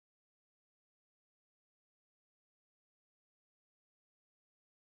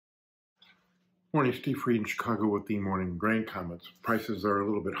Morning, Steve Freed in Chicago with the morning grain comments. Prices are a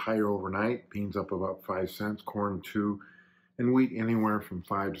little bit higher overnight. Beans up about 5 cents, corn 2, and wheat anywhere from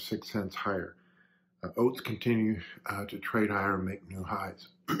 5 to 6 cents higher. Oats continue to trade higher and make new highs.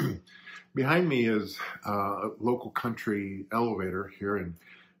 Behind me is a local country elevator here in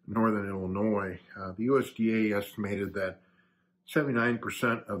northern Illinois. The USDA estimated that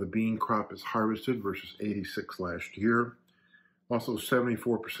 79% of the bean crop is harvested versus 86 last year. Also,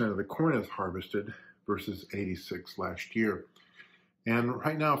 74% of the corn is harvested versus 86 last year. And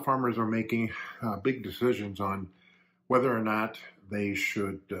right now, farmers are making big decisions on whether or not they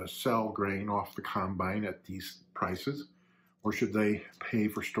should sell grain off the combine at these prices, or should they pay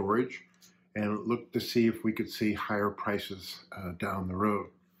for storage and look to see if we could see higher prices down the road.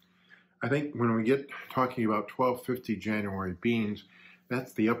 I think when we get talking about 12.50 January beans,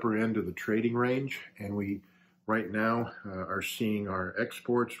 that's the upper end of the trading range, and we right now are seeing our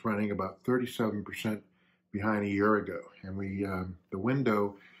exports running about 37% behind a year ago, and the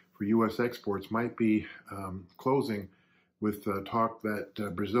window for U.S. exports might be closing with talk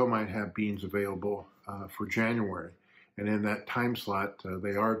that Brazil might have beans available for January, and in that time slot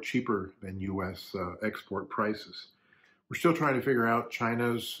they are cheaper than U.S. export prices. We're still trying to figure out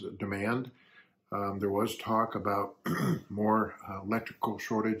China's demand. There was talk about more electrical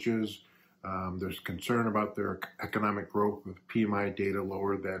shortages. There's concern about their economic growth with PMI data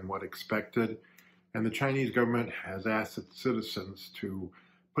lower than what expected. And the Chinese government has asked its citizens to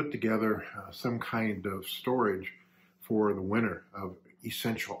put together some kind of storage for the winter of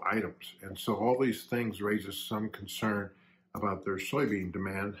essential items. And so all these things raises some concern about their soybean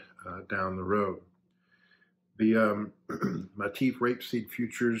demand down the road. The Matif rapeseed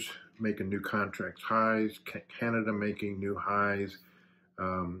futures making new contracts highs, Canada making new highs.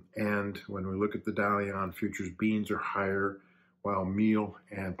 And when we look at the Dalian futures, beans are higher, while meal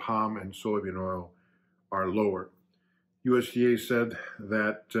and palm and soybean oil are lower. USDA said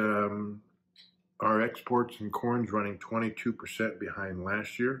that our exports in corn is running 22% behind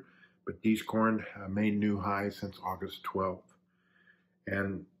last year, but these corn made new highs since August 12th.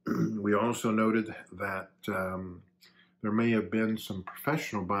 And we also noted that there may have been some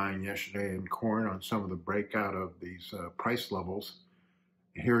professional buying yesterday in corn on some of the breakout of these price levels.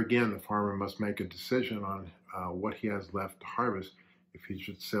 Here again, the farmer must make a decision on what he has left to harvest if he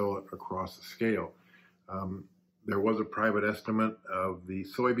should sell it across the scale. There was a private estimate of the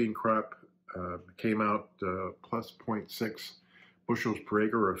soybean crop, came out plus 0.6 bushels per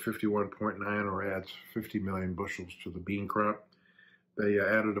acre, or 51.9, or adds 50 million bushels to the bean crop. They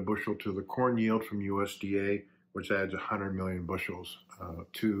added a bushel to the corn yield from USDA, which adds 100 million bushels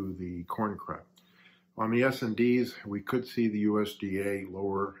to the corn crop. On the S&Ds, we could see the USDA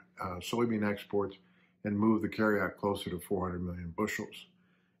lower soybean exports and move the carryout closer to 400 million bushels.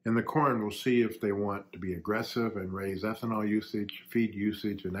 In the corn, we'll see if they want to be aggressive and raise ethanol usage, feed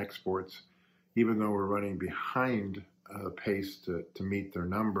usage, and exports, even though we're running behind the pace to meet their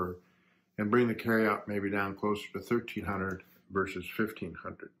number, and bring the carryout maybe down closer to 1,300 versus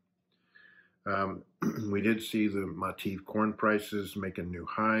 1,500. We did see the Matif corn prices making new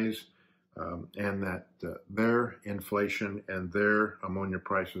highs, and that their inflation and their ammonia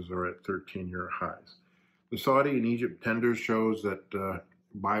prices are at 13-year highs. The Saudi and Egypt tenders shows that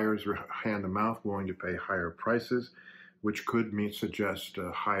buyers are hand-to-mouth willing to pay higher prices, which could suggest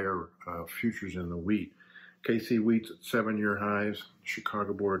higher futures in the wheat. KC wheat's at 7-year highs,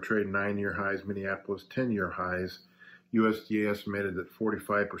 Chicago Board of Trade 9-year highs, Minneapolis 10-year highs. USDA estimated that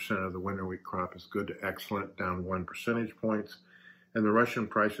 45% of the winter wheat crop is good to excellent, down 1 percentage points. And the Russian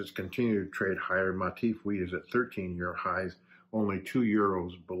prices continue to trade higher. Matif wheat is at 13-year highs, only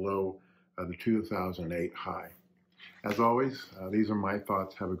 €2 below the 2008 high. As always, these are my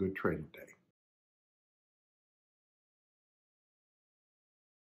thoughts. Have a good trading day.